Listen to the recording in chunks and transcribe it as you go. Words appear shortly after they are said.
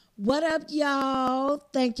What up, y'all?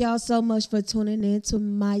 Thank y'all so much for tuning in to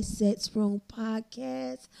my Sex Room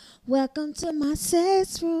podcast. Welcome to my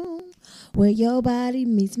sex room, where your body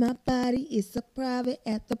meets my body. It's a private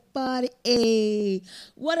at the party. Hey,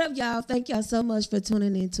 what up, y'all? Thank y'all so much for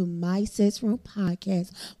tuning in to my Sex Room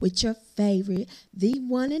podcast with your favorite, the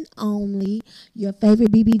one and only, your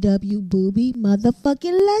favorite BBW booby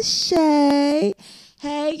motherfucking Lachey.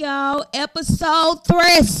 Hey, y'all, episode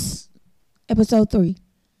 3.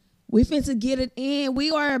 We finna get it in.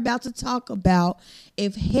 We are about to talk about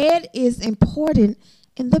if head is important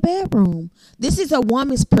in the bedroom. This is a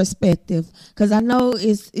woman's perspective, because I know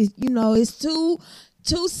it's two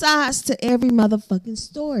sides to every motherfucking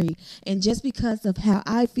story. And just because of how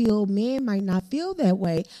I feel, men might not feel that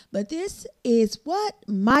way. But this is what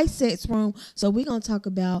my sex room. So we're gonna talk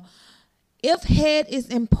about if head is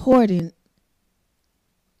important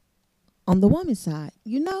on the woman's side,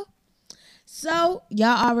 So,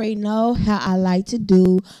 y'all already know how I like to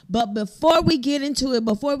do. But before we get into it,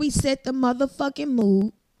 before we set the motherfucking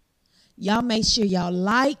mood, y'all make sure y'all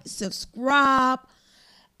like, subscribe,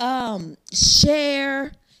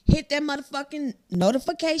 share, hit that motherfucking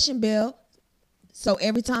notification bell. So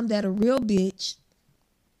every time that a real bitch,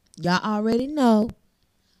 y'all already know.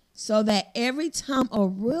 So that every time a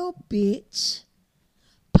real bitch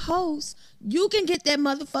posts, you can get that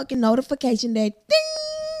motherfucking notification that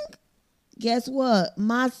ding. Guess what?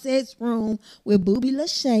 My sex room with Booby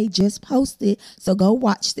Lachey just posted. So go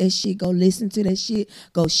watch that shit. Go listen to that shit.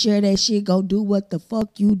 Go share that shit. Go do what the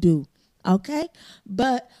fuck you do. Okay?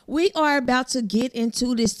 But we are about to get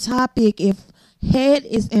into this topic if head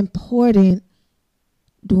is important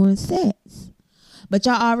during sex. But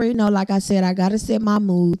y'all already know, like I said, I got to set my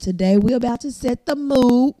mood. Today we're about to set the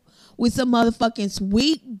mood with some motherfucking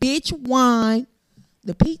sweet bitch wine.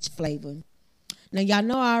 The peach flavor. Now, y'all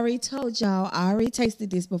know I already told y'all, I already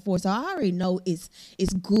tasted this before, so I already know it's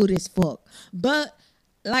good as fuck. But,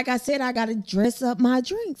 like I said, I got to dress up my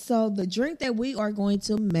drink. So, the drink that we are going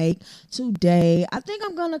to make today, I think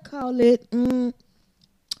I'm going to call it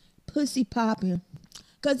Pussy Poppin',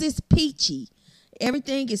 because it's peachy.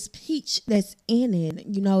 Everything is peach that's in it.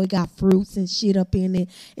 It got fruits and shit up in it.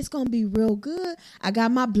 It's going to be real good. I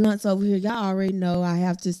got my blunts over here. Y'all already know I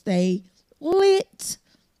have to stay lit,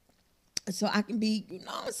 so I can be,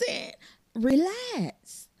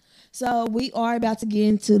 relaxed. So we are about to get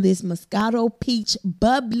into this Moscato Peach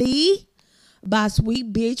Bubbly by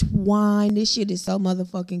Sweet Bitch Wine. This shit is so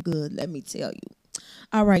motherfucking good, let me tell you.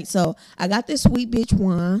 All right, so I got this Sweet Bitch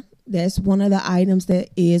Wine. That's one of the items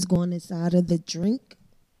that is going inside of the drink.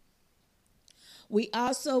 We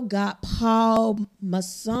also got Paul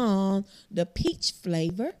Masson, the peach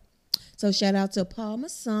flavor. So shout out to Paul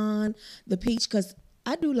Masson, the peach, because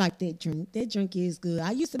I do like that drink. That drink is good. I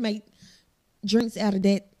used to make drinks out of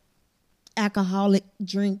that alcoholic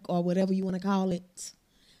drink or whatever you want to call it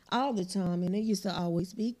all the time, and it used to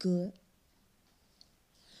always be good.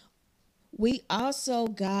 We also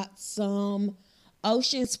got some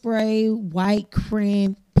Ocean Spray White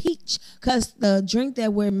Creme Peach, because the drink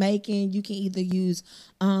that we're making, you can either use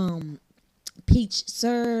peach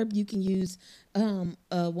syrup, you can use a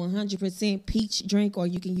 100% peach drink, or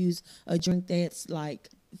you can use a drink that's like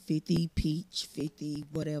 50 peach, 50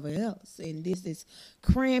 whatever else. And this is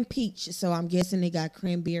cran peach, so I'm guessing it got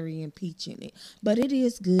cranberry and peach in it. But it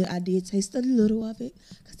is good. I did taste a little of it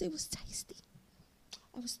because it was tasty.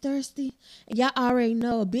 I was thirsty. And y'all already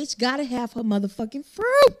know a bitch gotta have her motherfucking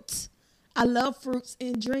fruit. I love fruits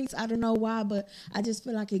in drinks. I don't know why, but I just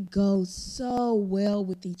feel like it goes so well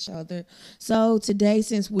with each other. So today,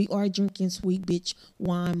 since we are drinking Sweet Bitch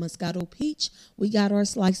Wine Moscato Peach, we got our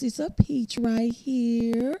slices of peach right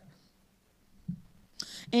here.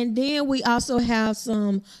 And then we also have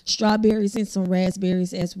some strawberries and some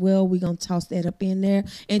raspberries as well. We're going to toss that up in there.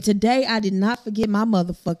 And today, I did not forget my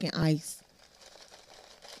motherfucking ice.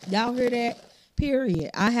 Y'all hear that? Period.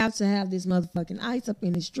 I have to have this motherfucking ice up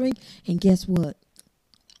in this drink. And guess what?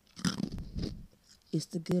 It's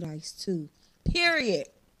the good ice too. Period.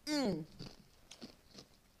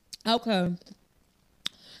 Okay.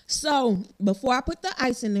 So, before I put the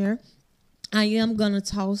ice in there, I am going to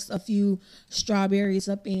toss a few strawberries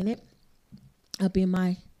up in it. Up in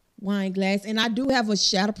my wine glass. And I do have a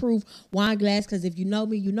shatterproof wine glass, because if you know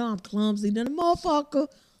me, you know I'm clumsy than a motherfucker.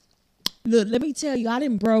 Look, let me tell you, I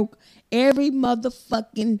done broke every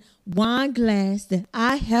motherfucking wine glass that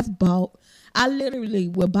I have bought. I literally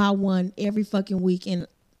would buy one every fucking week, and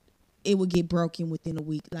it would get broken within a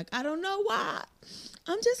week. Like, I don't know why.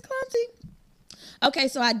 I'm just clumsy. Okay,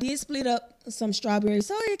 so I did split up some strawberries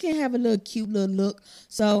so it can have a little cute little look.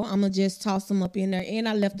 So I'm going to just toss them up in there. And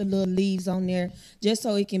I left the little leaves on there just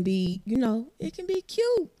so it can be, it can be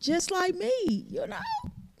cute. Just like me.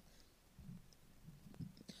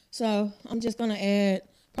 So I'm just going to add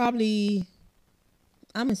probably,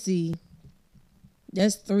 I'm going to see.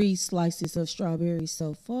 That's 3 slices of strawberries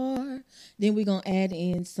so far. Then we're going to add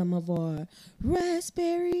in some of our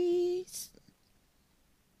raspberries.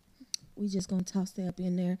 We just going to toss that up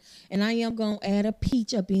in there. And I am going to add a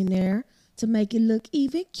peach up in there to make it look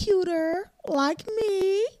even cuter, like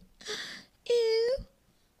me. Ew.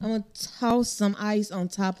 I'm going to toss some ice on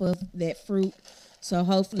top of that fruit. So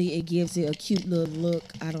hopefully it gives it a cute little look.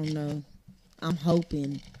 I don't know. I'm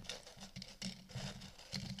hoping.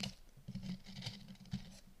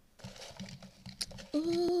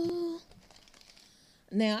 Ooh.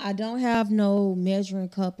 Now, I don't have no measuring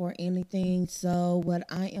cup or anything, so what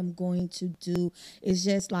I am going to do is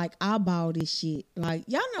just like eyeball this shit. Like,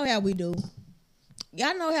 y'all know how we do.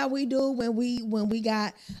 Y'all know how we do when we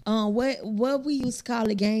got what we used to call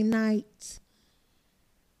it, game nights.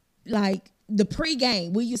 Like the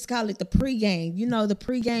pregame. We used to call it the pregame. You know, the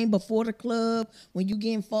pregame before the club when you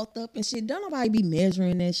getting fucked up and shit. Don't nobody be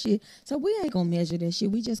measuring that shit. So we ain't gonna measure that shit.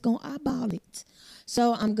 We just gonna eyeball it.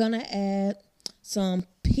 So I'm going to add some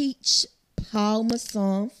peach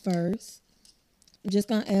parmesan first. I'm just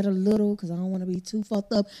going to add a little because I don't want to be too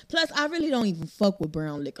fucked up. Plus, I really don't even fuck with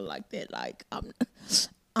brown liquor like that. Like,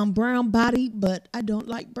 I'm brown body, but I don't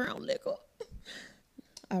like brown liquor.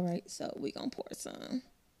 All right, so we're going to pour some.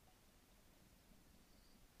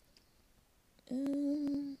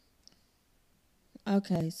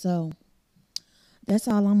 Okay, so that's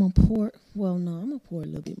all I'm going to pour. Well, no, I'm going to pour a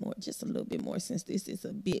little bit more. Just a little bit more since this is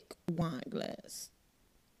a big wine glass.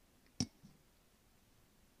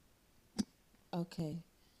 Okay.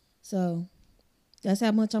 So that's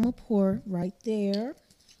how much I'm going to pour right there.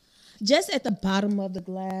 Just at the bottom of the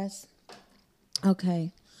glass.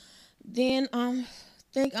 Okay. Then I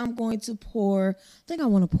think I'm going to pour. I think I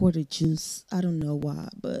want to pour the juice. I don't know why,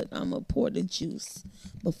 but I'm going to pour the juice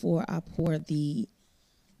before I pour the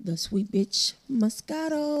Sweet Bitch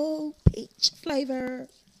Moscato peach flavor.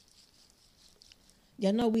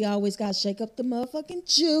 Y'all know we always got to shake up the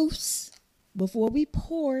motherfucking juice before we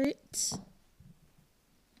pour it.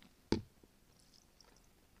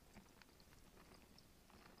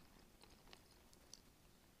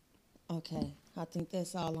 Okay, I think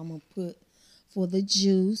that's all I'm going to put for the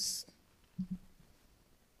juice.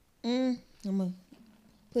 I'm going to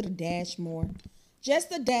put a dash more.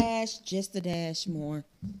 Just a dash more.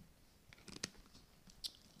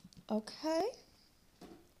 Okay.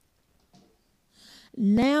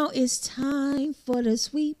 Now it's time for the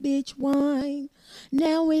sweet bitch wine.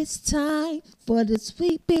 Now it's time for the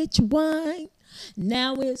sweet bitch wine.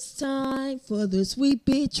 Now it's time for the sweet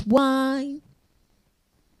bitch wine.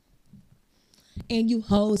 And you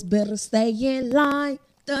hoes better stay in line.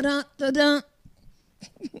 Da-dun, da-dun.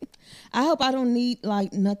 I hope I don't need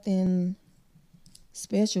like nothing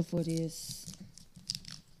special for this.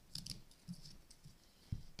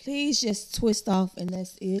 Please just twist off and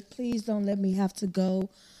that's it. Please don't let me have to go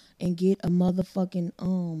and get a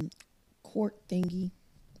motherfucking cork thingy.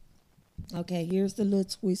 Okay, here's the little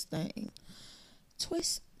twist thing.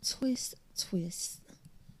 Twist, twist, twist.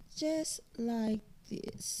 Just like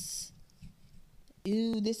this.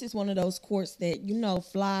 Ew, this is one of those corks that,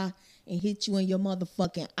 fly and hit you in your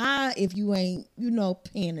motherfucking eye if you ain't,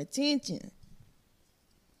 paying attention.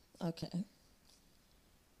 Okay.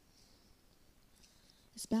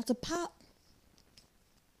 It's about to pop.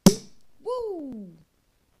 Woo!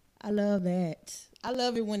 I love that. I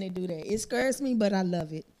love it when they do that. It scares me, but I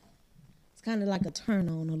love it. It's kind of like a turn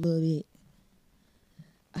on a little bit.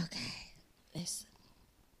 Okay. Let's.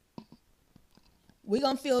 We're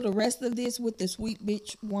going to fill the rest of this with the sweet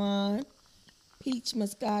bitch wine. Peach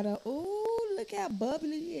Moscato. Ooh, look how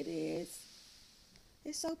bubbly it is.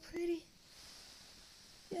 It's so pretty.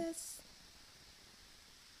 Yes.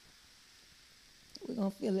 We're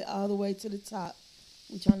going to fill it all the way to the top.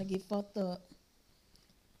 We're trying to get fucked up.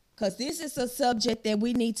 Because this is a subject that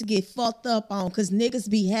we need to get fucked up on. Because niggas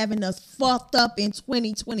be having us fucked up in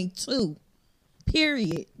 2022.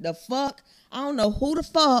 Period. The fuck? I don't know who the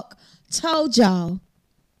fuck told y'all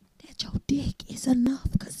that your dick is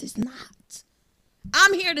enough. Because it's not.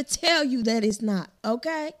 I'm here to tell you that it's not.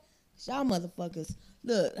 Okay? Y'all motherfuckers.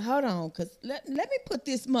 Look, hold on. Because let me put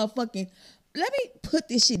this motherfucking... Let me put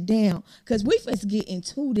this shit down. Because we first get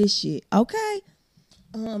into this shit. Okay?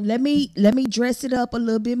 Let me dress it up a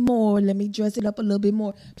little bit more.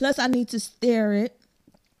 Plus, I need to stir it.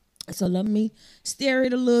 So let me stir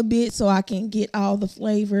it a little bit so I can get all the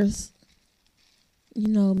flavors. You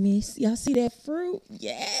know, miss. Y'all see that fruit?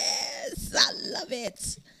 Yes. I love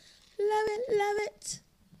it. Love it. Love it.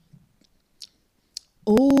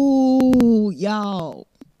 Oh, y'all.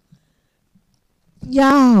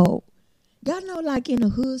 Y'all. Y'all know like in the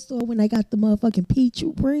hood store when they got the motherfucking peach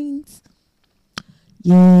rings?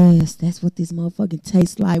 Yes, that's what this motherfucking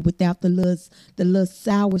tastes like without the little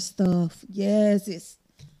sour stuff. Yes, it's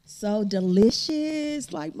so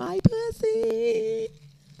delicious. Like my pussy.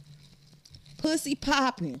 Pussy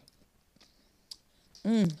popping.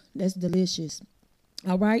 That's delicious.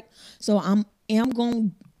 All right. So I'm going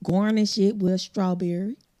to garnish it with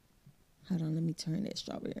strawberry. Hold on. Let me turn that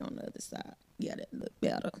strawberry on the other side. Yeah, that look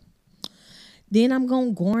better. Then I'm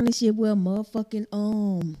going to garnish it with a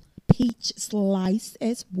motherfucking peach slice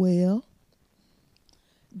as well.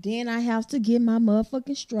 Then I have to get my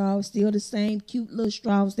motherfucking straws. Still the same cute little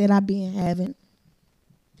straws that I've been having.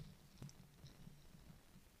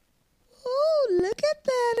 Look at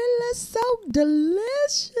that. It looks so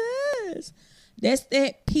delicious. That's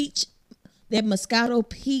that peach, that Moscato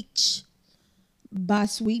peach by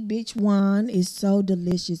Sweet Bitch Wine. Is so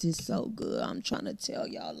delicious. It's so good. I'm trying to tell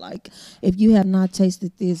y'all, like, if you have not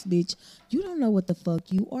tasted this, bitch, you don't know what the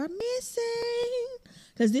fuck you are missing.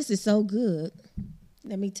 Because this is so good.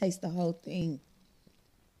 Let me taste the whole thing.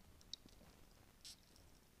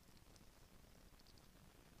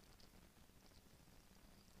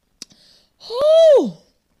 Whoo!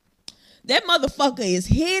 That motherfucker is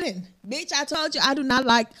hidden. Bitch, I told you I do not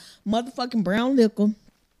like motherfucking brown liquor.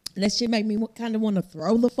 That shit make me kind of want to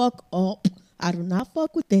throw the fuck up. I do not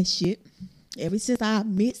fuck with that shit. Ever since I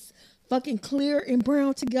mixed fucking clear and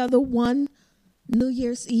brown together one New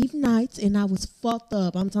Year's Eve night and I was fucked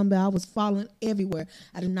up. I'm talking about I was falling everywhere.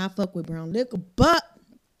 I do not fuck with brown liquor. But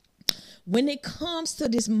when it comes to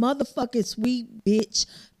this motherfucking Sweet Bitch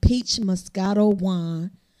Peach Moscato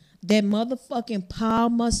Wine, that motherfucking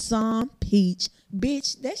Parmesan peach,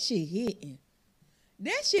 bitch, that shit hitting.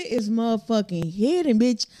 That shit is motherfucking hitting,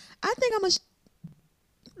 bitch. I think I'm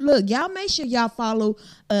look, y'all make sure y'all follow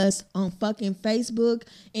us on fucking Facebook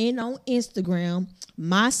and on Instagram,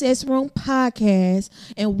 My Sex Room Podcast,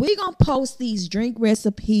 and we're going to post these drink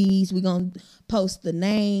recipes. We're going to post the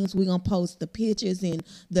names. We're going to post the pictures and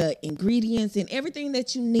the ingredients and everything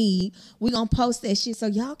that you need. We're going to post that shit so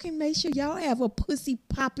y'all can make sure y'all have a pussy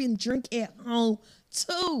popping drink at home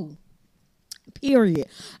too. Period.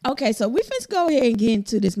 Okay, so we finna go ahead and get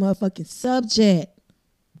into this motherfucking subject.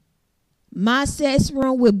 My Sex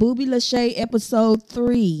Room with Booby Lachey, episode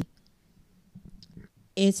 3.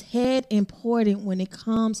 It's head important when it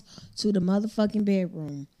comes to the motherfucking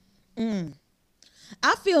bedroom.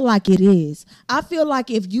 I feel like it is. I feel like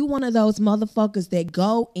if you one of those motherfuckers that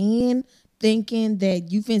go in thinking that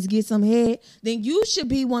you finna get some head, then you should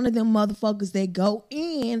be one of them motherfuckers that go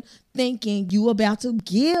in thinking you about to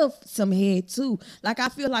give some head too. Like, I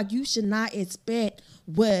feel like you should not expect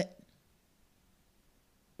what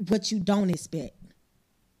you don't expect.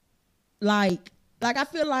 Like I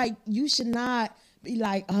feel like you should not be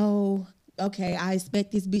like, oh, okay, I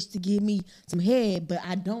expect this bitch to give me some head, but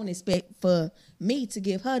I don't expect for me to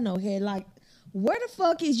give her no head. Like, where the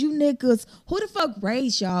fuck is you niggas? Who the fuck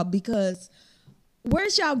raised y'all? Because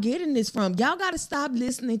where's y'all getting this from? Y'all got to stop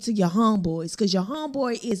listening to your homeboys, because your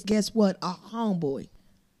homeboy is, guess what, a homeboy.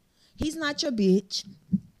 He's not your bitch.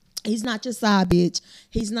 He's not your side bitch.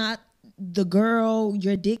 He's not the girl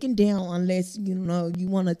you're dicking down unless, you know, you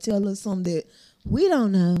want to tell us something that we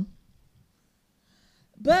don't know.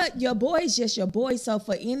 But your boy is just your boy. So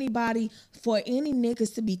for any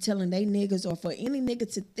niggas to be telling they niggas, or for any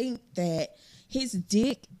nigga to think that his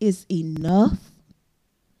dick is enough,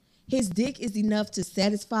 to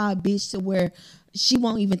satisfy a bitch to where she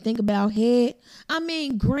won't even think about head. I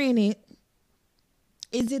mean, granted,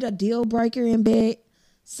 is it a deal breaker in bed?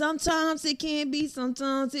 Sometimes it can be,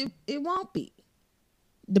 sometimes it won't be,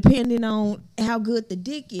 depending on how good the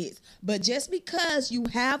dick is. But just because you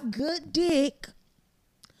have good dick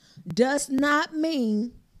does not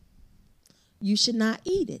mean you should not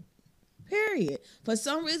eat it. Period. For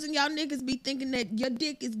some reason, y'all niggas be thinking that your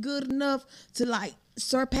dick is good enough to, like,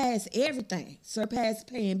 surpass everything. Surpass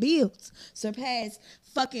paying bills. Surpass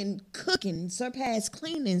fucking cooking. Surpass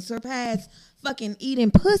cleaning. Surpass fucking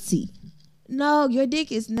eating pussy. No, your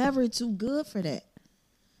dick is never too good for that.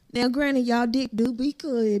 Now, granted, y'all dick do be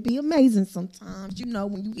good. It be amazing sometimes. You know,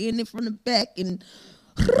 when you in it from the back and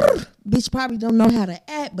bitch probably don't know how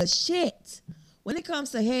to act, but shit. When it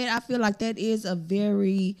comes to head, I feel like that is a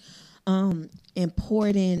very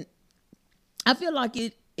important. I feel like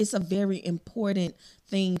it's a very important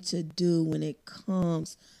thing to do when it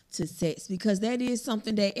comes to sex, because that is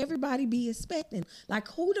something that everybody be expecting. Like,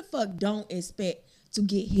 who the fuck don't expect to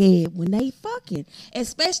get head when they fucking,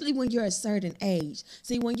 especially when you're a certain age.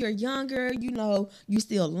 See, when you're younger, you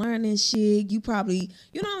still learning shit. You probably,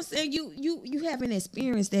 you know what I'm saying, you haven't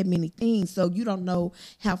experienced that many things, so you don't know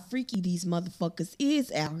how freaky these motherfuckers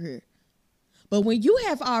is out here. But when you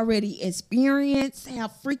have already experienced how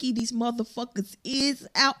freaky these motherfuckers is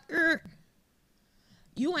out here,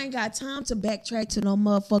 you ain't got time to backtrack to no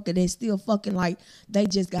motherfucker that's still fucking like they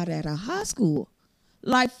just got out of high school.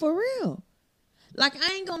 Like, for real. Like,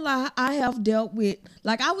 I ain't gonna lie, I have dealt with,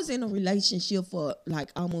 like, I was in a relationship for like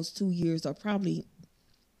almost 2 years, or probably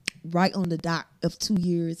right on the dot of 2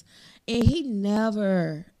 years, and he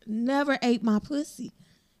never ate my pussy.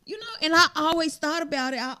 And I always thought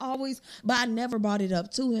about it. But I never brought it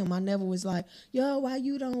up to him. I never was like, yo, why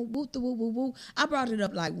you don't whoop the woo woo woo. I brought it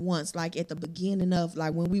up like once, like at the beginning of,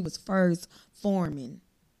 like, when we was first forming.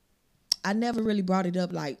 I never really brought it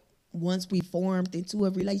up like once we formed into a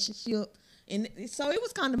relationship. And so it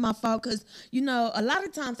was kind of my fault, because, a lot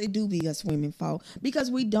of times it do be us women's fault,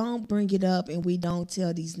 because we don't bring it up and we don't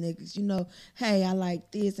tell these niggas, hey, I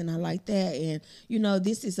like this and I like that. And,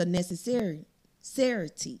 this is a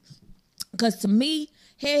necessity. Because to me,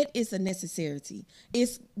 head is a necessity.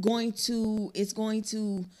 It's going to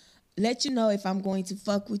let you know if I'm going to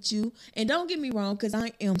fuck with you. And don't get me wrong, because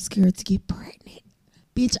I am scared to get pregnant.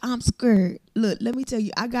 Bitch, I'm scared. Look, let me tell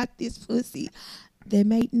you, I got this pussy that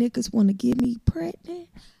made niggas want to get me pregnant.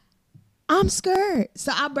 I'm scared.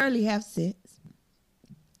 So I barely have sex.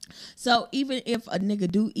 So even if a nigga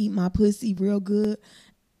do eat my pussy real good,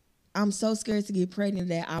 I'm so scared to get pregnant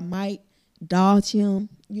that I might dodge him,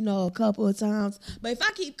 a couple of times. But if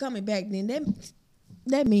I keep coming back, then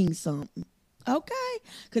that means something. Okay?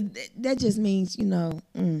 Because that just means,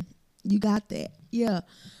 you got that. Yeah.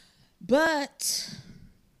 But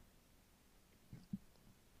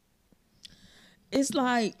it's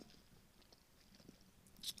like,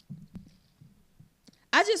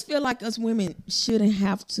 I just feel like us women shouldn't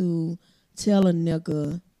have to tell a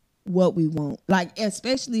nigga what we want. Like,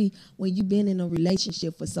 especially when you've been in a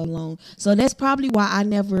relationship for so long. So that's probably why I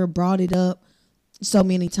never brought it up so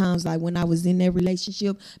many times, like when I was in that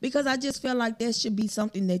relationship, because I just feel like that should be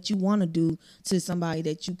something that you want to do to somebody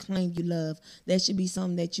that you claim you love. That should be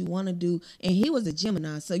something that you want to do. And he was a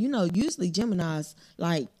Gemini. So, usually Geminis,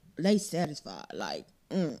 like, they satisfied. Like,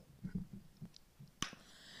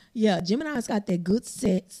 yeah, Gemini's got that good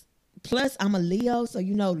sex. Plus, I'm a Leo, so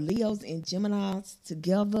Leos and Geminis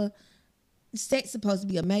together, sex supposed to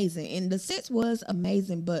be amazing. And the sex was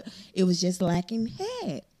amazing, but it was just lacking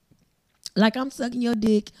head. Like, I'm sucking your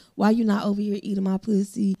dick while you're not over here eating my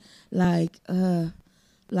pussy. Like that's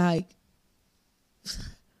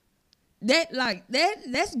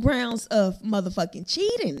grounds of motherfucking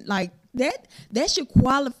cheating. Like, that should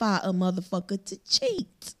qualify a motherfucker to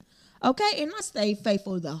cheat. Okay? And I stayed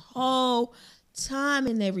faithful the whole time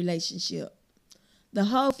in that relationship. The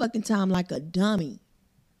whole fucking time, like a dummy.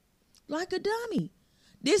 Like a dummy.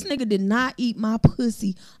 This nigga did not eat my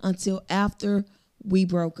pussy until after we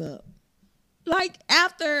broke up. Like,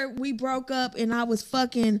 after we broke up and I was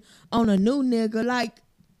fucking on a new nigga, like,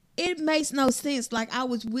 it makes no sense. Like, I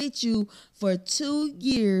was with you for 2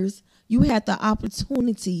 years. You had the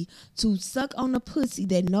opportunity to suck on the pussy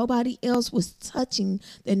that nobody else was touching,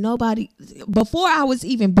 before I was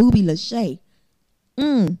even Booby Lachey.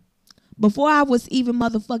 Before I was even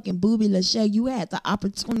motherfucking Booby Lachey, you had the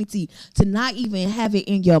opportunity to not even have it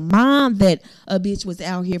in your mind that a bitch was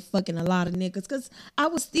out here fucking a lot of niggas. Because I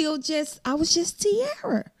was just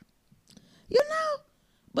Tiara.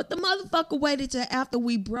 But the motherfucker waited till after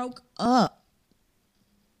we broke up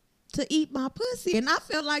to eat my pussy. And I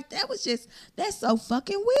felt like that's so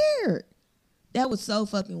fucking weird. That was so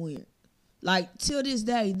fucking weird. Like, till this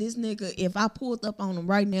day, this nigga, if I pulled up on him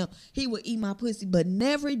right now, he would eat my pussy, but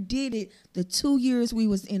never did it the 2 years we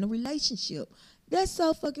was in a relationship. That's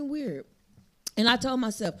so fucking weird. And I told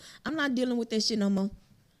myself, I'm not dealing with that shit no more.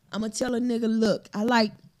 I'm going to tell a nigga, look, I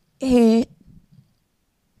like head.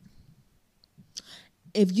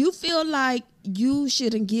 If you feel like you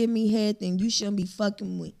shouldn't give me head, then you shouldn't be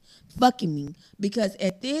fucking me. Because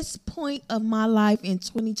at this point of my life in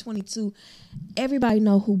 2022, everybody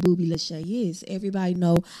know who Booby Lachey is. Everybody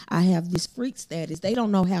know I have this freak status. They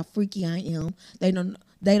don't know how freaky I am. They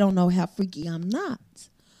don't know how freaky I'm not.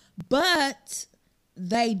 But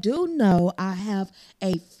they do know I have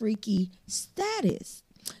a freaky status.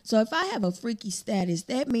 So if I have a freaky status,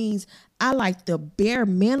 that means I like the bare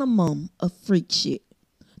minimum of freak shit.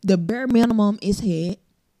 The bare minimum is head.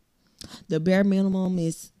 The bare minimum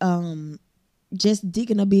is just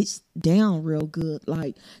digging a bitch down real good.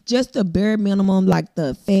 Like, just the bare minimum, like the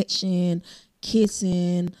affection,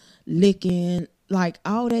 kissing, licking, like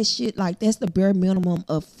all that shit. Like, that's the bare minimum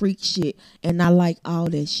of freak shit. And I like all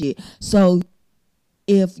that shit. So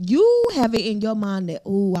if you have it in your mind that,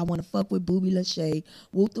 ooh, I want to fuck with Booby Lachey,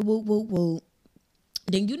 whoop the whoop whoop whoop,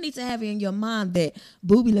 then you need to have it in your mind that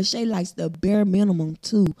Booby Lachey likes the bare minimum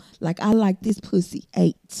too. Like, I like this pussy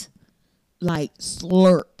 8. Like,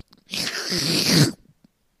 slurp.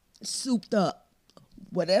 Souped up.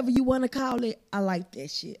 Whatever you want to call it, I like that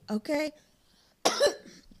shit. Okay?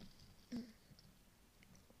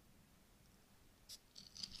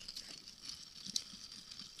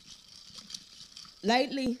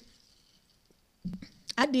 Lately,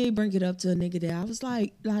 I did bring it up to a nigga that I was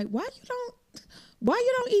like, why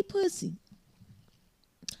you don't eat pussy?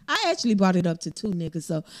 I actually brought it up to 2 niggas,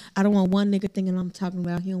 so I don't want one nigga thinking I'm talking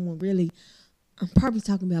about him when really I'm probably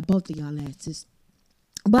talking about both of y'all asses.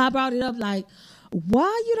 But I brought it up like,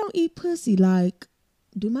 why you don't eat pussy? Like,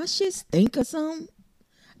 do my shit stink or something?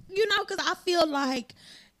 You know, because I feel like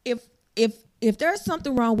if there's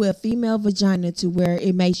something wrong with a female vagina to where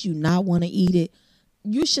it makes you not want to eat it,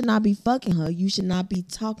 you should not be fucking her. You should not be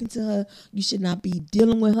talking to her. You should not be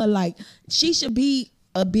dealing with her. Like, she should be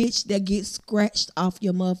a bitch that gets scratched off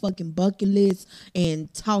your motherfucking bucket list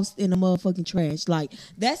and tossed in the motherfucking trash. Like,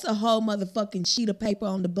 that's a whole motherfucking sheet of paper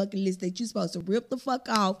on the bucket list that you supposed to rip the fuck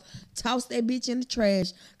off, toss that bitch in the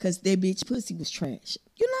trash because that bitch pussy was trash.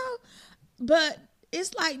 You know? But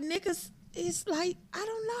it's like, niggas, it's like, I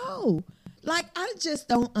don't know. Like, I just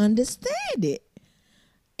don't understand it.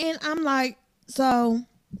 And I'm like, so,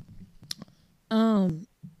 are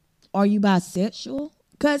you bisexual?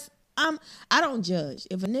 Because I don't judge.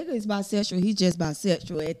 If a nigga is bisexual, he's just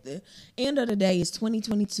bisexual. At the end of the day, it's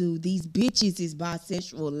 2022. These bitches is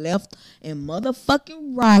bisexual left and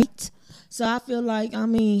motherfucking right. So I feel like, I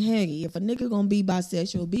mean, hey, if a nigga gonna be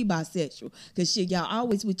bisexual, be bisexual. Because shit, y'all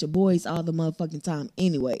always with your boys all the motherfucking time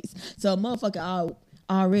anyways. So a motherfucker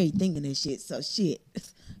already thinking that shit. So shit.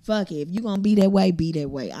 Fuck it. If you gonna be that way, be that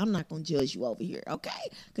way. I'm not gonna judge you over here, okay?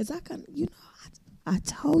 Because I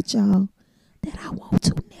told y'all that I want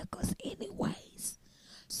 2 niggas anyways.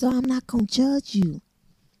 So I'm not gonna judge you.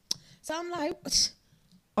 So I'm like,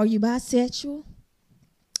 are you bisexual?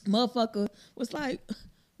 Motherfucker was like,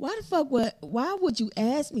 why would you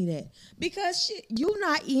ask me that? Because shit, you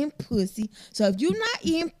not eating pussy. So if you not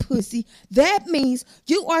eating pussy, that means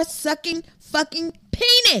you are sucking fucking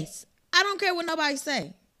penis. I don't care what nobody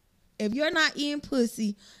say. If you're not eating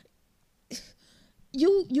pussy,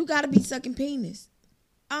 you gotta be sucking penis.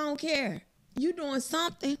 I don't care. You doing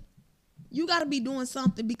something. You gotta be doing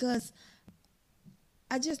something because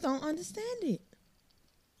I just don't understand it.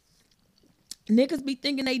 Niggas be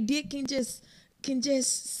thinking they dick can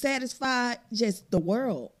just satisfy just the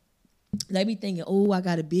world. They be thinking, oh, I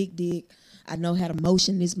got a big dick. I know how to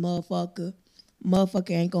motion this motherfucker. Motherfucker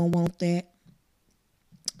ain't gonna want that.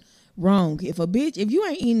 Wrong. If you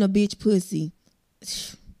ain't eating a bitch pussy,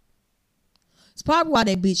 it's probably why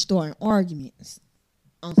that bitch starting arguments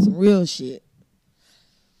on some real shit.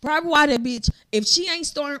 Probably why that bitch, if she ain't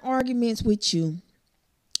starting arguments with you,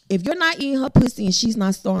 if you're not eating her pussy and she's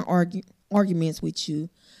not starting arguments with you,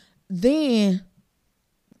 then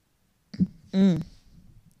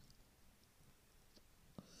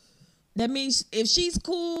that means if she's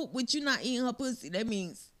cool with you not eating her pussy, that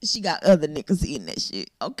means she got other niggas eating that shit,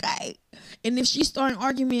 okay? And if she's starting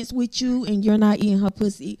arguments with you and you're not eating her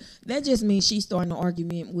pussy, that just means she's starting an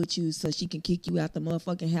argument with you so she can kick you out the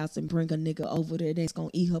motherfucking house and bring a nigga over there that's gonna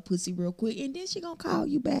eat her pussy real quick, and then she gonna call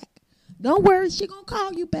you back. Don't worry, she gonna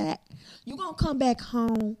call you back. You gonna come back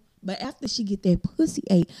home, but after she get that pussy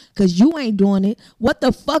ate, because you ain't doing it, what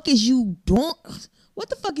the fuck is you doing? What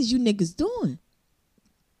the fuck is you niggas doing?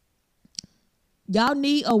 Y'all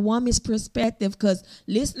need a woman's perspective, because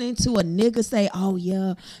listening to a nigga say, oh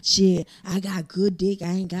yeah, shit, I got good dick, I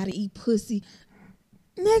ain't gotta eat pussy.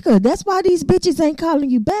 Nigga, that's why these bitches ain't calling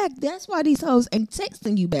you back. That's why these hoes ain't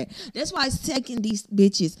texting you back. That's why it's taking these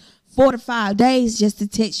bitches 4 to 5 days just to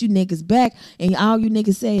text you niggas back, and all you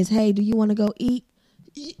niggas say is, hey, do you want to go eat?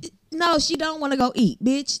 No, she don't want to go eat,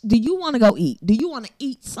 bitch. Do you want to go eat? Do you want to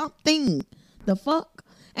eat something? The fuck?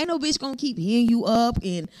 Ain't no bitch gonna keep hitting you up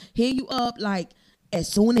like as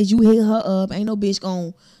soon as you hit her up. Ain't no bitch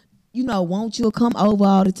gonna, want you to come over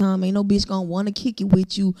all the time. Ain't no bitch gonna want to kick it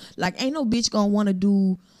with you. Like, ain't no bitch gonna want to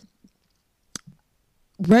do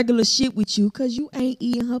regular shit with you because you ain't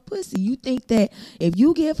eating her pussy. You think that if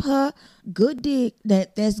you give her good dick,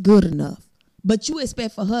 that's good enough. But you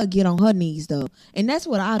expect for her to get on her knees, though. And that's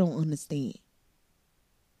what I don't understand.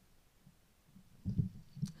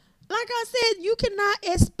 Like I said, you cannot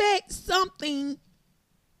expect something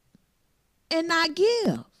and not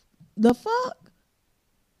give. The fuck?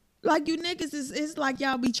 Like you niggas it's like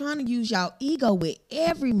y'all be trying to use y'all ego with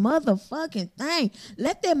every motherfucking thing.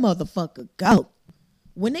 Let that motherfucker go.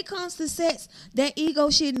 When it comes to sex, that ego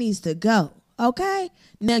shit needs to go. Okay?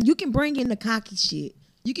 Now you can bring in the cocky shit.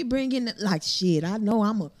 You can bring in the, like, shit, I know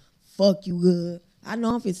I'ma fuck you good. I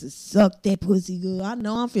know I'm finna suck that pussy good. I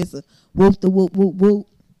know I'm finna whoop the whoop whoop whoop.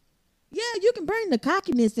 Yeah, you can bring the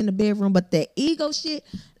cockiness in the bedroom, but that ego shit,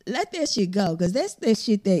 let that shit go. Cause that's that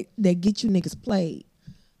shit that get you niggas played.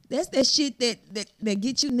 That's that shit that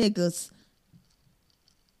get you niggas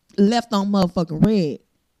left on motherfucking red.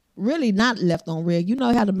 Really not left on red. You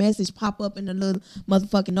know how the message pop up in the little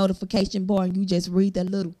motherfucking notification bar and you just read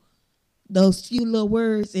those few little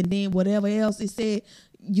words and then whatever else it said,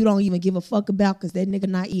 you don't even give a fuck about because that nigga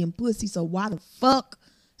not eating pussy. So why the fuck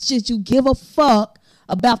should you give a fuck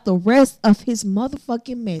about the rest of his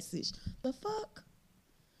motherfucking message? The fuck?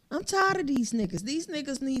 I'm tired of these niggas. These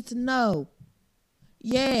niggas need to know.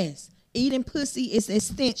 Yes, eating pussy is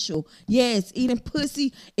essential. Yes, eating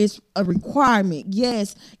pussy is a requirement.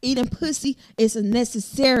 Yes, eating pussy is a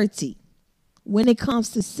necessity when it comes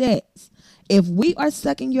to sex. If we are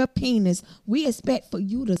sucking your penis, we expect for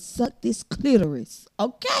you to suck this clitoris.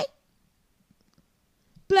 Okay?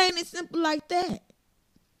 Plain and simple like that.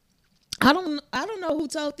 I don't know who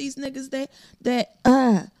told these niggas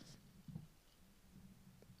that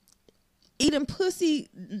eating pussy,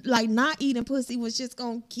 like not eating pussy, was just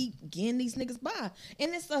gonna keep getting these niggas by.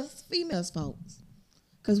 And it's us females, folks.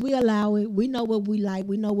 Because we allow it. We know what we like.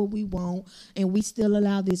 We know what we want. And we still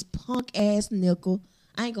allow this punk ass nickel.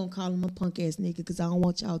 I ain't gonna call him a punk ass nigga because I don't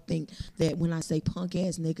want y'all to think that when I say punk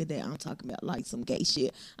ass nigga that I'm talking about like some gay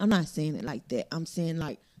shit. I'm not saying it like that. I'm saying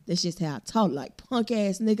like that's just how I talk. Like punk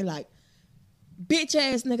ass nigga, like bitch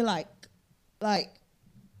ass nigga, like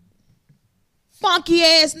funky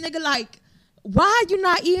ass nigga, like why you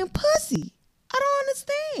not eating pussy? I don't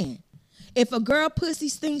understand. If a girl pussy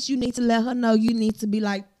stinks, you need to let her know. You need to be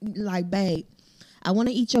like babe, I want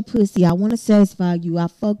to eat your pussy. I want to satisfy you. I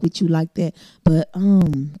fuck with you like that. But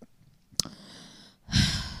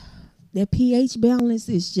that pH balance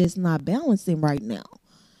is just not balancing right now.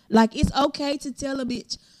 Like, it's okay to tell a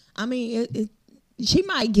bitch. I mean, she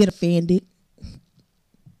might get offended.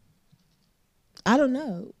 I don't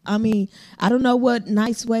know. I mean, I don't know what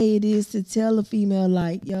nice way it is to tell a female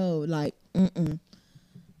like, yo, like,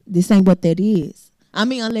 this ain't what that is. I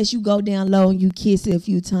mean, unless you go down low and you kiss it a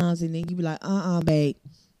few times and then you be like, babe.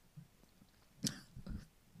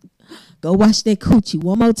 Go wash that coochie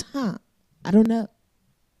one more time. I don't know.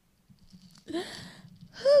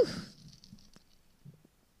 Whew.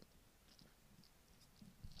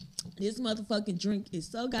 This motherfucking drink is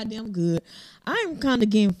so goddamn good. I am kind of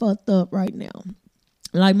getting fucked up right now.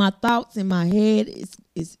 Like, my thoughts in my head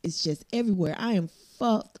is just everywhere. I am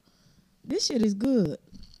fucked. This shit is good.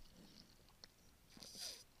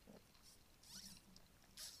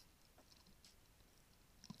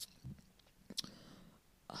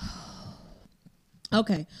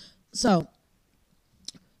 Okay, so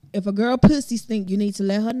if a girl pussy stink, you need to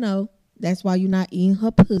let her know. That's why you're not eating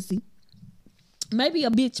her pussy. Maybe a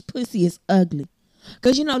bitch pussy is ugly.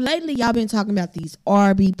 Because, you know, lately y'all been talking about these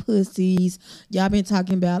RB pussies. Y'all been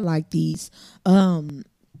talking about like these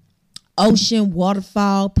ocean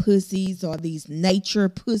waterfall pussies or these nature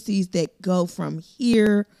pussies that go from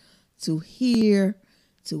here to here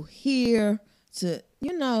to here to,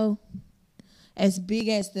 you know, as big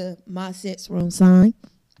as my sex room sign.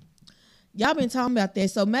 Y'all been talking about that.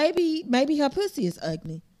 So maybe her pussy is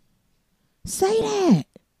ugly. Say that.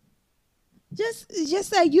 Just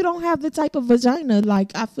say you don't have the type of vagina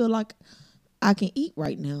like I feel like I can eat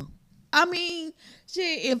right now. I mean,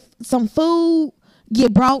 shit, if some food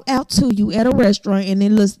get brought out to you at a restaurant and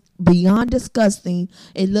it looks beyond disgusting,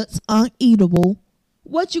 it looks uneatable,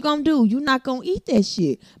 what you gonna do? You not gonna eat that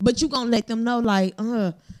shit. But you gonna let them know like,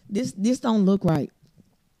 this don't look right.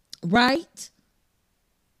 Right?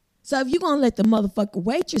 So if you gonna let the motherfucking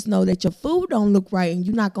waitress know that your food don't look right and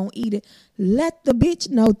you're not gonna eat it, let the bitch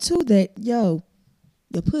know too that, yo,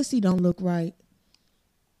 your pussy don't look right.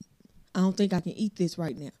 I don't think I can eat this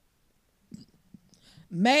right now.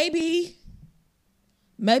 Maybe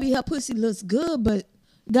her pussy looks good, but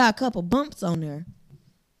got a couple bumps on there.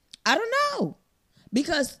 I don't know.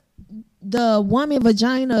 Because the woman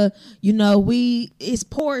vagina, you know, it's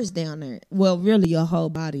pores down there. Well, really, your whole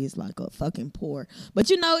body is like a fucking pore. But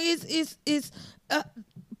you know, it's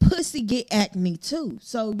pussy get acne too.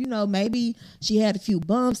 So, maybe she had a few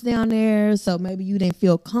bumps down there. So maybe you didn't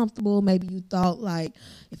feel comfortable. Maybe you thought like,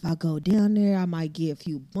 if I go down there, I might get a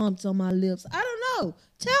few bumps on my lips. I don't know.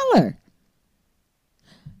 Tell her.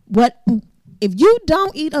 If you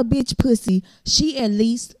don't eat a bitch pussy, she at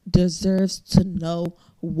least deserves to know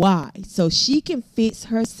why. So she can fix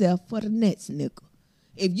herself for the next nigga.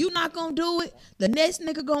 If you not going to do it, the next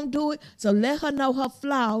nigga going to do it. So let her know her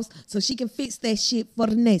flaws so she can fix that shit for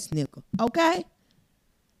the next nigga. Okay?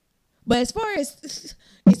 But as far as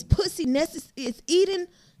it's pussy necessary, it's eating,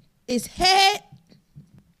 it's head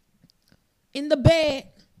in the bed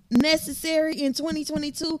necessary in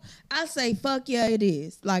 2022, I say fuck yeah it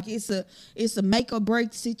is. Like it's a make or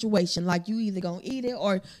break situation. Like you either gonna eat it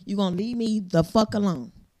or you gonna leave me the fuck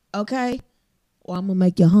alone. Okay? Or I'm gonna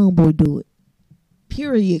make your homeboy do it.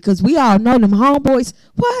 Period. Cause we all know them homeboys.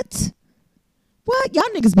 What? Y'all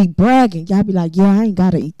niggas be bragging. Y'all be like, yeah, I ain't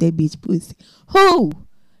gotta eat that bitch pussy. Who?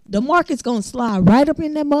 The market's gonna slide right up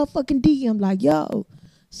in that motherfucking DM like, yo,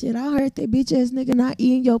 shit, I heard that bitch ass nigga not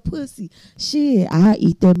eating your pussy. Shit, I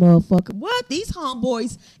eat that motherfucker. What? These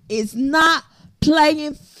homeboys is not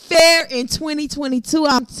playing fair in 2022.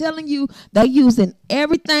 I'm telling you, they using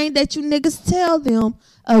everything that you niggas tell them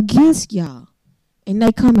against y'all. And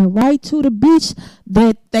they coming right to the bitch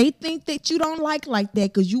that they think that you don't like that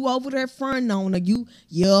because you over there fronting on her. I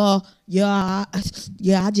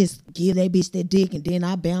just give that bitch that dick and then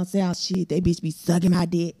I bounce out. Shit, that bitch be sucking my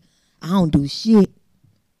dick. I don't do shit.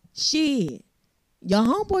 Shit. Your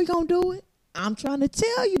homeboy gonna do it. I'm trying to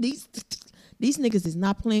tell you, these niggas is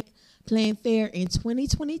not playing fair in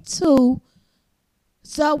 2022.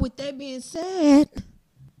 So with that being said,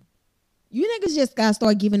 you niggas just gotta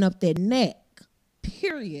start giving up that neck.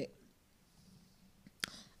 Period.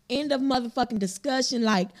 End of motherfucking discussion.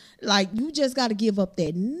 Like you just gotta give up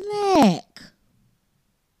that neck.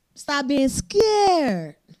 Stop being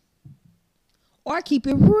scared. Or keep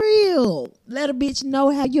it real. Let a bitch know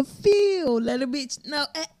how you feel. Let a bitch know,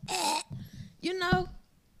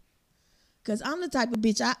 Because I'm the type of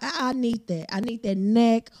bitch, I need that. I need that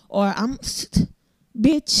neck. Or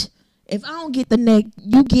bitch, if I don't get the neck,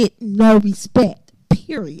 you get no respect.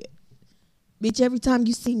 Period. Bitch, every time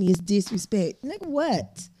you see me, it's disrespect. Nigga,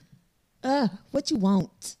 what? What you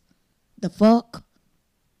want? The fuck?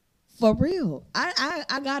 For real.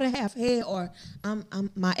 I gotta have head or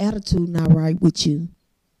I'm my attitude not right with you.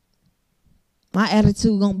 My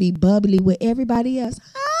attitude gonna be bubbly with everybody else.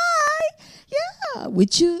 Hi. Yeah.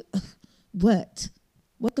 With you. What?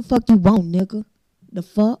 What the fuck you want, nigga? The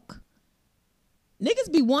fuck?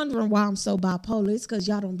 Niggas be wondering why I'm so bipolar. It's because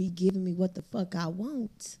y'all don't be giving me what the fuck I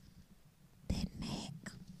want. That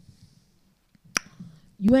neck.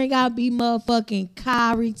 You ain't gotta be motherfucking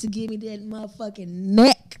Kyrie to give me that motherfucking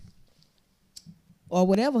neck. Or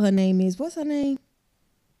whatever her name is. What's her name?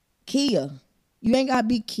 Kia. You ain't gotta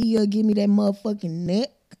be Kia, give me that motherfucking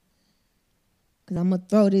neck. Cause I'm gonna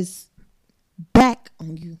throw this back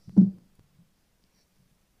on you.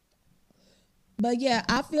 But yeah,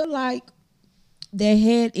 I feel like that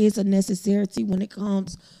head is a necessity when it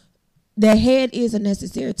comes. That head is a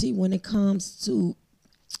necessity when it comes to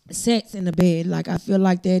sex in the bed. Like I feel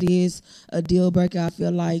like that is a deal breaker. I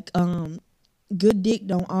feel like good dick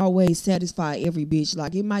don't always satisfy every bitch.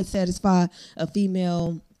 Like it might satisfy a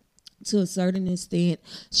female to a certain extent.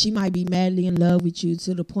 She might be madly in love with you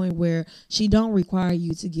to the point where she don't require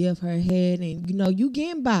you to give her head, and you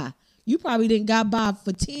getting by. You probably didn't got by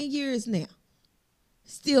for 10 years now.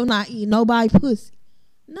 Still not eating nobody pussy.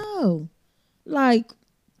 No. Like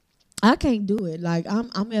I can't do it. Like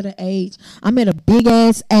I'm at an age. I'm at a big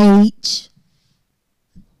ass age.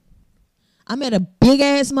 I'm at a big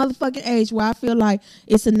ass motherfucking age where I feel like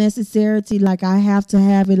it's a necessity. Like I have to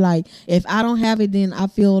have it. Like if I don't have it, then I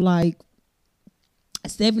feel like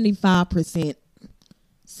 75%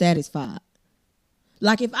 satisfied.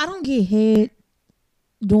 Like if I don't get head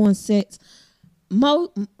during sex,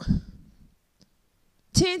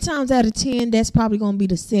 10 times out of 10, that's probably going to be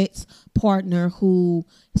the sex partner who,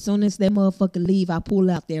 as soon as that motherfucker leave, I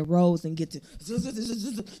pull out their rose and get to...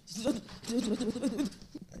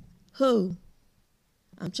 Who?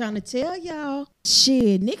 I'm trying to tell y'all.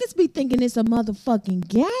 Shit, niggas be thinking it's a motherfucking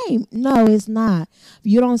game. No, it's not.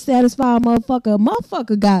 If you don't satisfy a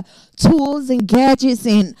motherfucker got tools and gadgets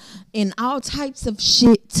and all types of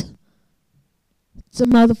shit to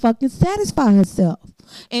motherfucking satisfy herself.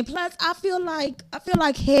 And plus, I feel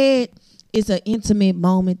like head is an intimate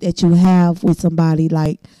moment that you have with somebody,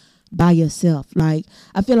 like by yourself. Like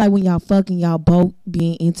I feel like when y'all fucking, y'all both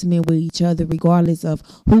being intimate with each other, regardless of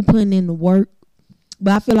who putting in the work.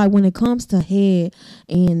 But I feel like when it comes to head,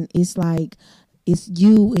 and it's like it's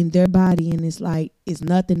you and their body, and it's like it's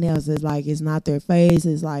nothing else. It's like it's not their face.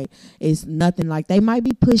 It's like it's nothing. Like they might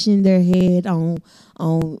be pushing their head on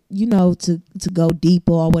to go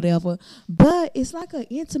deeper or whatever, but it's like an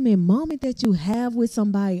intimate moment that you have with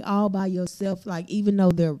somebody all by yourself. Like even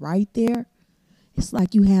though they're right there, it's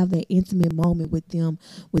like you have that intimate moment with them,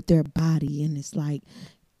 with their body, and it's like,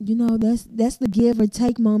 that's the give or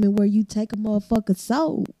take moment where you take a motherfucker's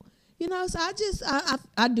soul. So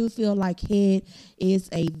I do feel like head is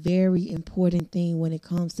a very important thing when it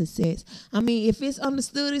comes to sex. I mean, if it's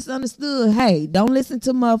understood, it's understood. Hey, don't listen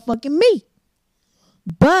to motherfucking me.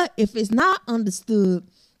 But if it's not understood,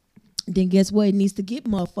 then guess what? It needs to get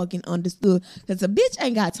motherfucking understood. Because a bitch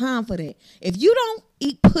ain't got time for that. If you don't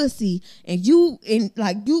eat pussy and you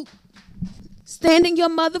stand in your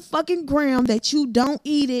motherfucking ground that you don't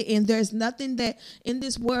eat it, and there's nothing that in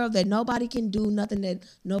this world that nobody can do, nothing that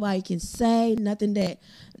nobody can say, nothing that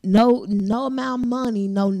no amount of money,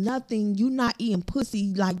 no nothing, you not eating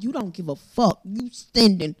pussy, like you don't give a fuck. You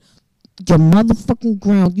standing your motherfucking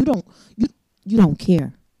ground. You don't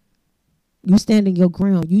care. You standing your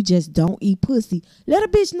ground. You just don't eat pussy. Let a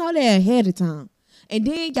bitch know that ahead of time. And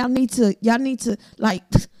then y'all need to like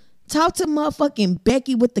talk to motherfucking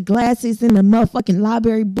Becky with the glasses in the motherfucking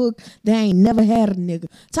library book that ain't never had a nigga.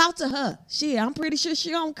 Talk to her. Shit, I'm pretty sure she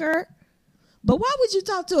don't care. But why would you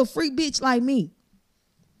talk to a freak bitch like me?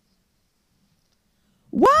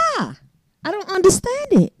 Why? I don't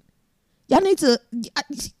understand it. Y'all need to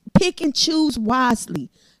pick and choose wisely.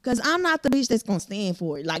 Because I'm not the bitch that's going to stand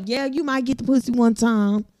for it. Like, yeah, you might get the pussy one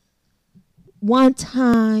time,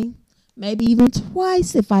 maybe even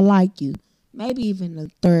twice if I like you. Maybe even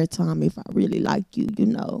the third time if I really like you,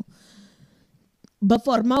 But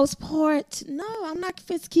for the most part, no, I'm not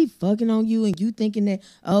finna keep fucking on you and you thinking that,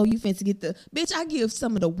 oh, you finna get the... Bitch, I give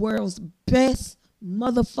some of the world's best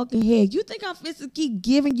motherfucking head. You think I'm finna keep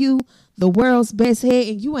giving you the world's best head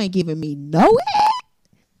and you ain't giving me no head?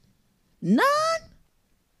 None?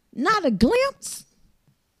 Not a glimpse?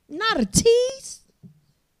 Not a tease?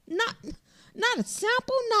 Not a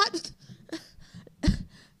sample?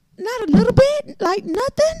 Not a little bit, like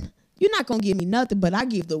nothing. You're not gonna give me nothing, but I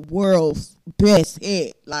give the world's best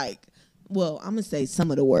head. Like, well, I'm gonna say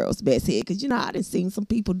some of the world's best head, because I done seen some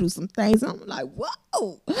people do some things. And I'm like,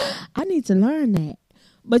 whoa, I need to learn that.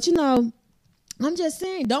 But I'm just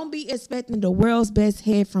saying, don't be expecting the world's best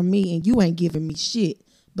head from me, and you ain't giving me shit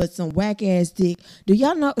but some whack ass dick. Do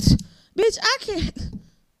y'all know, bitch? I can't.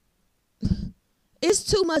 It's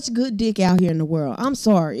too much good dick out here in the world. I'm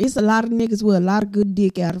sorry. It's a lot of niggas with a lot of good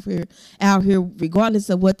dick out here, regardless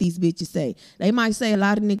of what these bitches say. They might say a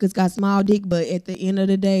lot of niggas got small dick, but at the end of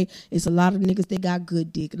the day, it's a lot of niggas that got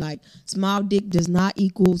good dick. Like, small dick does not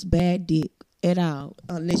equals bad dick at all,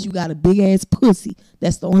 unless you got a big ass pussy.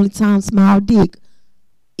 That's the only time small dick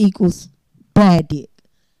equals bad dick.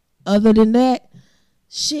 Other than that,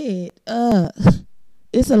 shit,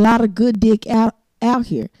 it's a lot of good dick out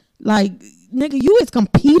here. Like, nigga, you is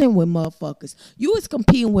competing with motherfuckers. You is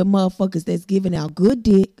competing with motherfuckers that's giving out good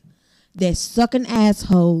dick, that's sucking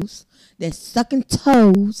assholes, that's sucking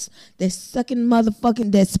toes, that's sucking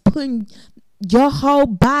motherfucking, that's putting your whole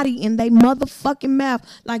body in they motherfucking mouth.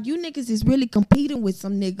 Like, you niggas is really competing with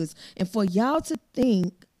some niggas. And for y'all to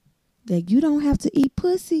think that you don't have to eat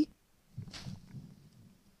pussy,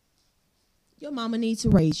 your mama needs to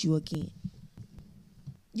raise you again.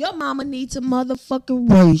 Your mama needs to motherfucking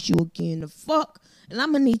raise you again. The fuck? And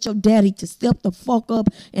I'm gonna need your daddy to step the fuck up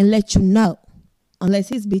and let you know. Unless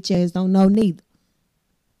his bitch ass don't know neither.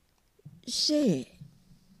 Shit.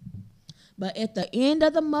 But at the end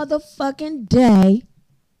of the motherfucking day,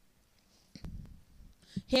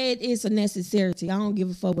 head is a necessity. I don't give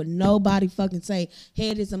a fuck what nobody fucking say.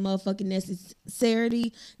 Head is a motherfucking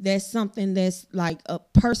necessity. That's something that's like a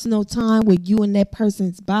personal time with you and that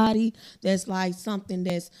person's body. That's like something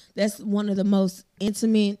that's one of the most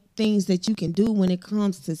intimate things that you can do when it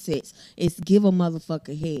comes to sex. Is give a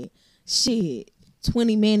motherfucker head. Shit.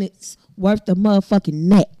 20 minutes worth of motherfucking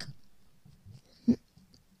neck.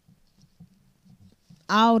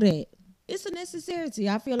 All that. It's a necessity.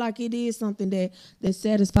 I feel like it is something that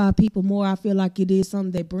satisfies people more. I feel like it is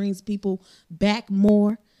something that brings people back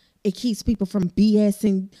more. It keeps people from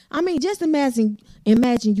BSing. I mean, just imagine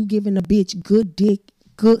you giving a bitch good dick,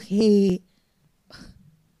 good head.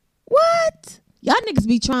 What? Y'all niggas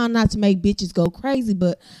be trying not to make bitches go crazy,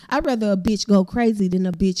 but I'd rather a bitch go crazy than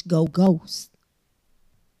a bitch go ghost.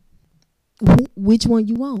 Which one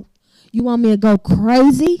you want? You want me to go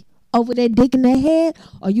crazy over that dick in that head,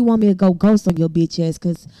 or you want me to go ghost on your bitch ass?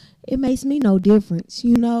 Because it makes me no difference,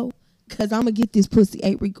 because I'm going to get this pussy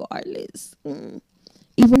ate regardless.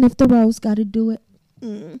 Even if the rose got to do it.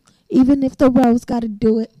 Even if the rose got to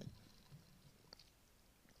do it.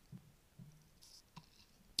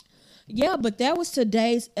 Yeah, but that was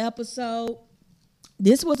today's episode.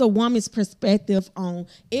 This was a woman's perspective on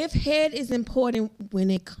if head is important when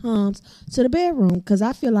it comes to the bedroom, because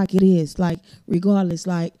I feel like it is. Like, regardless,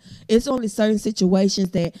 like, it's only certain situations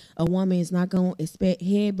that a woman is not going to expect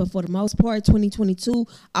head, but for the most part, 2022,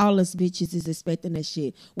 all us bitches is expecting that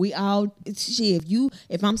shit. We all, shit,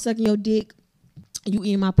 if I'm sucking your dick, you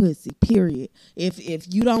eat my pussy, period.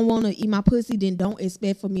 If you don't want to eat my pussy, then don't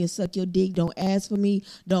expect for me to suck your dick. Don't ask for me.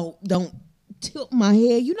 Don't tilt my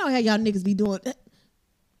head. You know how y'all niggas be doing.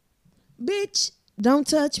 Bitch, don't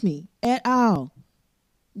touch me at all.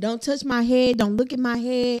 Don't touch my head. Don't look at my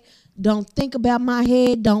head. Don't think about my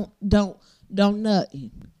head. Don't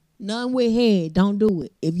nothing. None with head. Don't do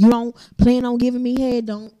it. If you don't plan on giving me head,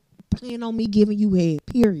 don't plan on me giving you head,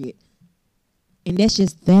 period. And that's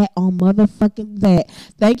just that on motherfucking that.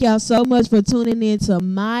 Thank y'all so much for tuning in to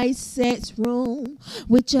My Sex Room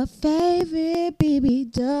with your favorite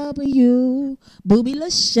BBW, Booby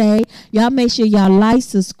Lachey. Y'all make sure y'all like,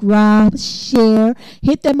 subscribe, share,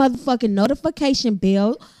 hit that motherfucking notification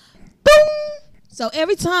bell. Boom! So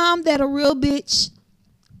every time that a real bitch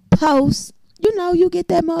posts, you get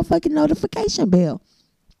that motherfucking notification bell.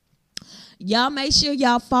 Y'all make sure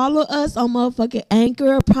y'all follow us on motherfucking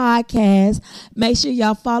Anchor Podcast. Make sure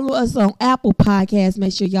y'all follow us on Apple Podcasts.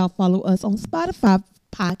 Make sure y'all follow us on Spotify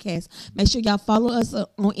Podcast. Make sure y'all follow us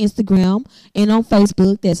on Instagram and on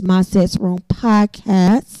Facebook. That's My Sex Room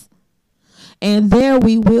Podcast. And there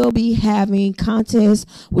we will be having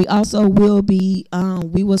contests. We also will be,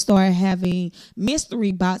 we will start having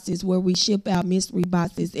mystery boxes where we ship out mystery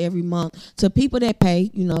boxes every month to people that pay,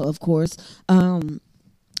 of course.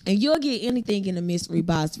 And you'll get anything in a mystery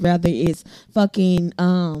box, whether it's fucking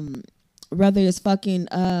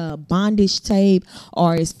bondage tape,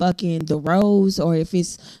 or it's fucking the rose, or if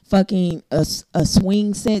it's fucking a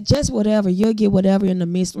swing set, just whatever. You'll get whatever in the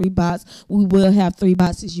mystery box. We will have 3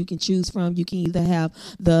 boxes you can choose from. You can either have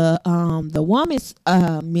the woman's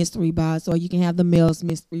mystery box, or you can have the male's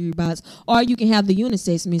mystery box, or you can have the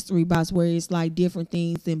unisex mystery box where it's like different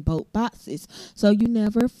things in both boxes. So you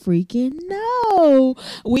never freaking know.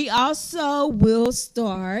 We also will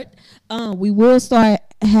start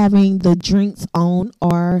having the drinks on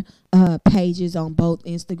our pages on both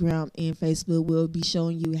Instagram and Facebook. We'll be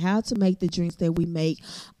showing you how to make the drinks that we make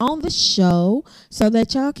on the show, so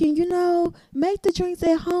that y'all can, make the drinks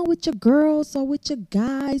at home with your girls or with your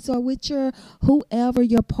guys or with your whoever,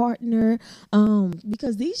 your partner,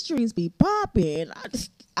 because these drinks be popping.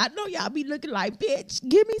 I know y'all be looking like, bitch,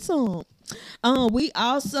 give me some. We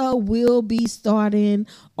also will be starting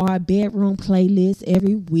our bedroom playlist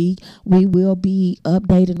every week. We will be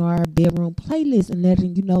updating our bedroom playlist and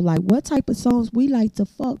letting you know like what type of songs we like to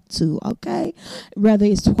fuck to, okay? Whether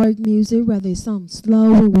it's twerk music, whether it's something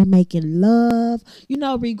slow when we're making love,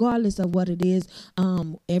 regardless of what it is.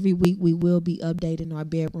 Every week we will be updating our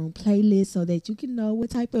bedroom playlist so that you can know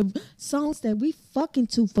what type of songs that we fucking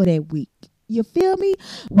to for that week. You feel me?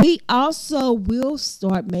 We also will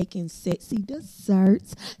start making sexy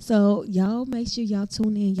desserts. So y'all make sure y'all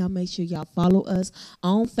tune in. Y'all make sure y'all follow us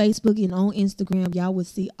on Facebook and on Instagram. Y'all will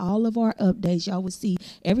see all of our updates. Y'all will see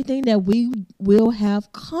everything that we will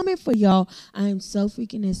have coming for y'all. I am so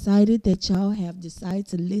freaking excited that y'all have decided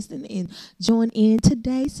to listen and join in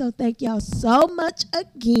today. So thank y'all so much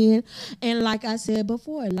again. And like I said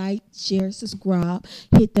before, like, share, subscribe,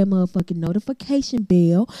 hit that motherfucking notification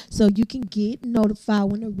bell so you can get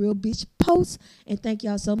notified when a real bitch posts. And thank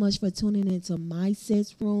y'all so much for tuning into My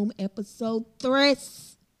Sex Room episode 3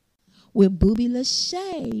 with Booby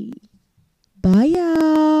Lachey. Bye,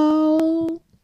 y'all.